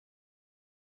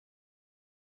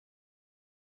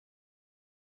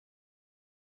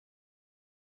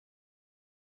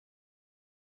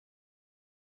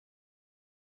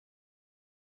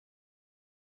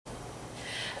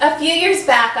A few years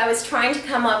back, I was trying to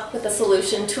come up with a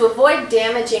solution to avoid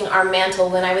damaging our mantle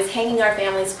when I was hanging our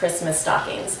family's Christmas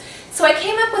stockings. So I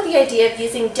came up with the idea of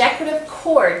using decorative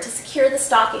cord to secure the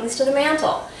stockings to the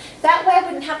mantle. That way I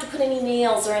wouldn't have to put any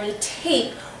nails or any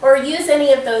tape or use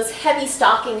any of those heavy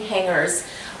stocking hangers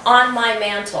on my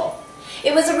mantle.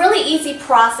 It was a really easy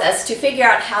process to figure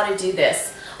out how to do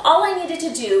this. All I needed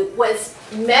to do was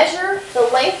measure the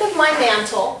length of my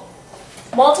mantle,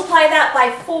 multiply that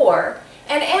by 4,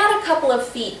 and add a couple of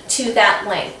feet to that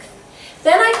length.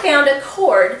 Then I found a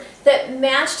cord that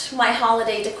matched my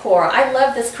holiday decor. I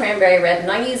love this cranberry red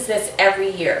and I use this every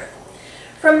year.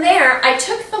 From there, I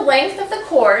took the length of the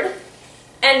cord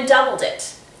and doubled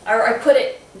it, or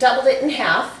doubled it in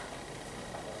half.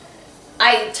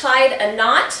 I tied a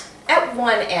knot at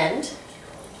one end,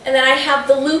 and then I have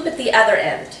the loop at the other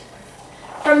end.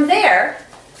 From there,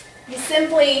 you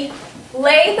simply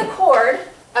lay the cord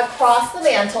across the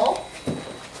mantle.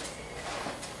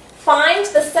 Find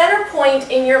the center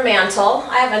point in your mantle.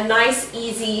 I have a nice,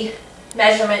 easy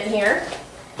measurement here.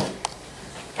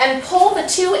 And pull the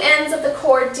two ends of the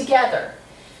cord together.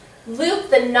 Loop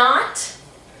the knot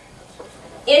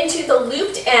into the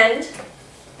looped end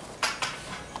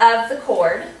of the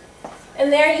cord.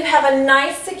 And there you have a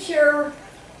nice, secure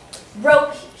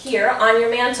rope here on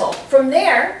your mantle. From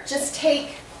there, just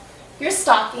take your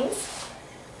stockings.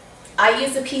 I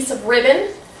use a piece of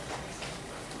ribbon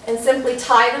and simply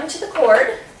tie them to the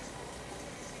cord.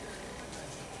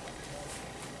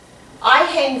 I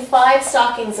hang 5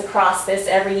 stockings across this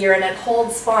every year and it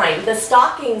holds fine. The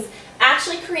stockings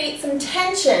actually create some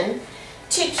tension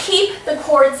to keep the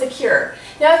cord secure.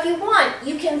 Now if you want,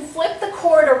 you can flip the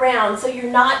cord around so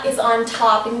your knot is on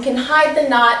top and you can hide the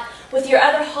knot with your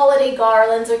other holiday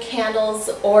garlands or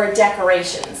candles or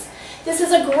decorations. This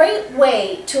is a great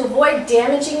way to avoid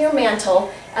damaging your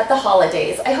mantle at the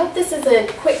holidays. I hope this is a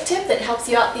quick tip that helps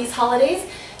you out these holidays.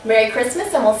 Merry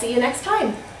Christmas, and we'll see you next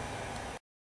time.